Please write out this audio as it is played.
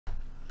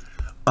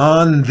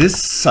On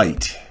this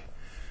site,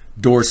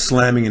 doors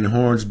slamming and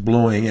horns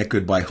blowing,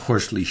 echoed by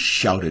hoarsely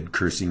shouted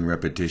cursing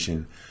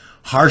repetition,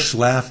 harsh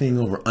laughing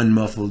over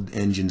unmuffled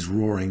engines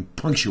roaring,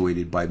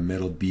 punctuated by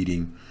metal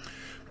beating,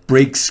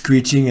 brakes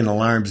screeching and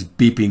alarms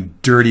beeping,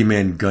 dirty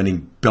men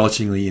gunning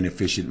belchingly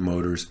inefficient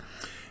motors,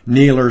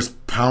 nailers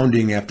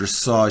pounding after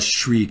saws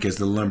shriek as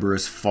the lumber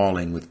is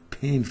falling with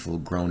painful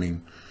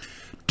groaning,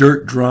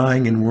 dirt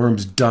drying and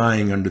worms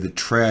dying under the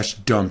trash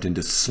dumped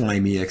into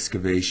slimy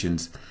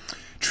excavations,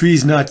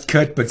 trees not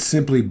cut but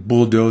simply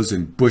bulldozed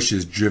and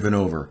bushes driven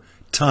over,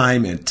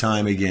 time and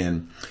time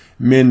again,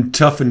 men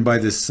toughened by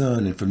the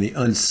sun and from the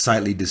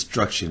unsightly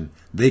destruction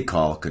they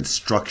call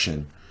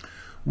construction,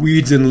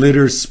 weeds and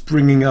litter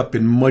springing up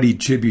in muddy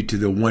tribute to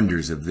the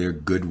wonders of their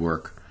good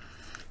work.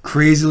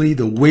 Crazily,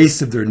 the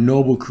wastes of their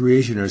noble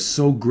creation are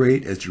so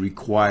great as to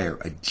require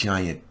a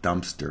giant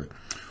dumpster.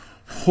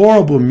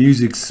 Horrible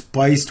music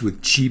spiced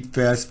with cheap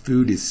fast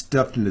food is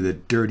stuffed into the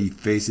dirty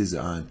faces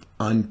on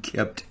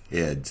unkept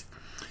heads.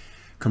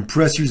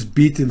 Compressors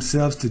beat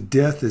themselves to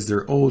death as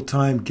their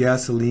old-time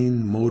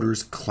gasoline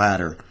motors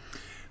clatter.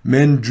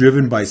 Men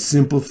driven by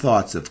simple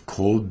thoughts of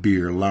cold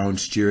beer,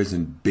 lounge chairs,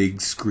 and big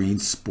screen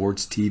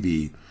sports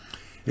TV.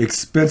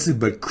 Expensive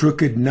but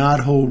crooked,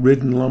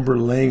 knothole-ridden lumber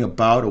laying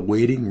about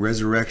awaiting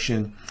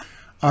resurrection.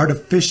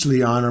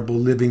 Artificially honorable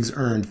livings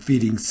earned,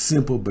 feeding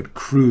simple but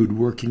crude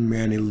working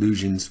man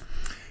illusions.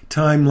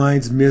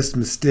 Timelines missed,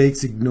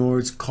 mistakes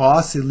ignored,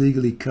 costs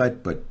illegally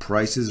cut, but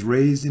prices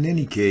raised in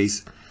any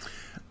case.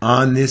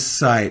 On this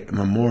site, a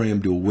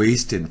memoriam to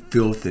waste and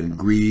filth and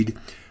greed.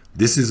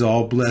 This is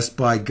all blessed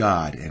by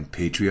God and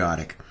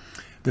patriotic.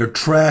 Their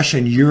trash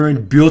and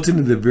urine built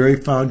into the very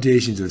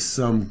foundations of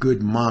some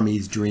good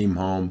mommy's dream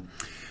home.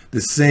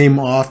 The same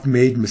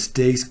oft-made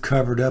mistakes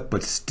covered up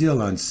but still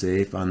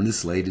unsafe on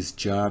this latest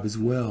job as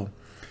well.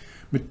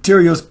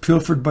 Materials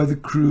pilfered by the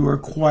crew are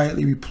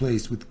quietly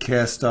replaced with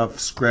cast-off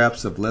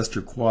scraps of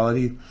lesser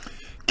quality.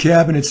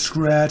 Cabinets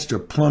scratched or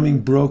plumbing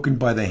broken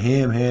by the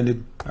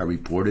ham-handed are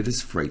reported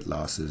as freight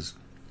losses.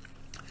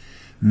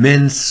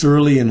 Men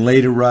surly and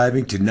late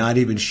arriving to not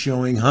even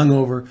showing,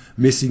 hungover,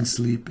 missing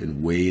sleep,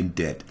 and way in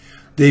debt.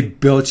 They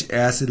belch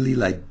acidly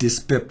like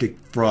dyspeptic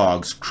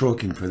frogs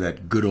croaking for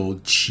that good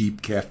old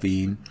cheap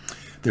caffeine.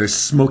 Their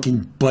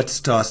smoking butts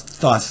tossed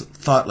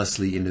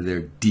thoughtlessly into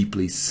their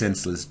deeply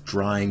senseless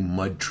drying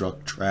mud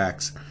truck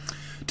tracks.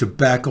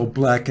 Tobacco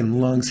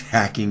blackened lungs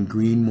hacking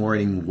green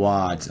morning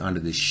wads onto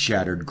the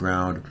shattered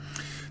ground,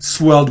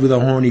 swelled with a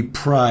horny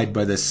pride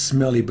by the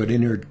smelly but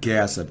inert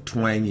gas of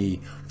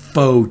twangy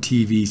faux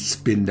TV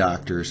spin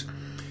doctors,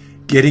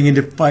 getting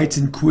into fights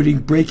and quitting,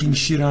 breaking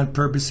shit on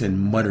purpose and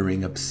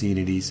muttering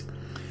obscenities,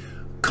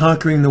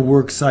 conquering the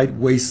worksite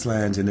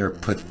wastelands in their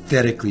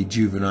pathetically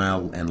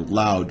juvenile and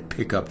loud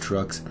pickup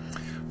trucks,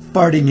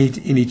 farting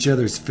in each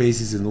other's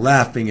faces and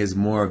laughing as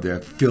more of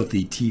their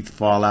filthy teeth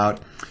fall out,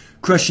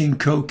 crushing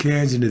Coke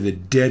cans into the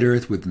dead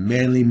earth with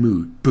manly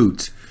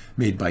boots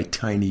made by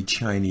tiny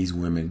Chinese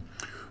women,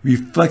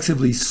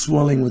 reflexively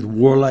swelling with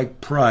warlike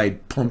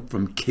pride pumped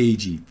from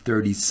cagey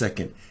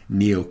 30-second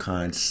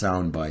neocon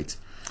sound bites.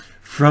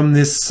 From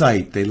this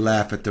site, they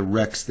laugh at the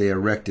wrecks they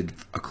erected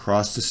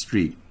across the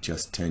street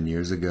just 10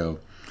 years ago.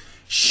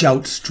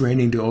 Shout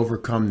straining to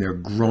overcome their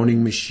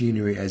groaning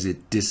machinery as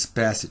it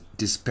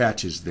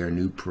dispatches their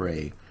new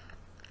prey.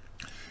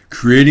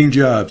 Creating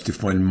jobs to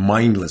fund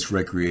mindless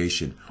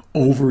recreation,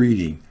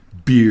 overeating,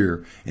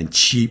 beer, and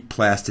cheap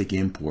plastic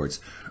imports,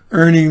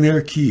 earning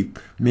their keep,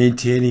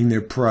 maintaining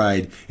their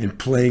pride, and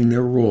playing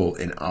their role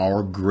in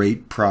our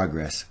great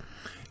progress.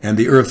 And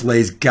the earth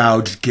lays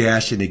gouged,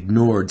 gashed, and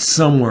ignored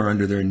somewhere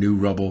under their new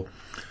rubble.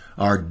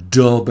 Our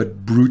dull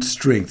but brute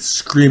strength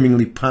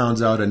screamingly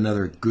pounds out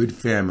another good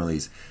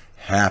family's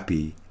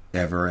happy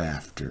ever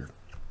after.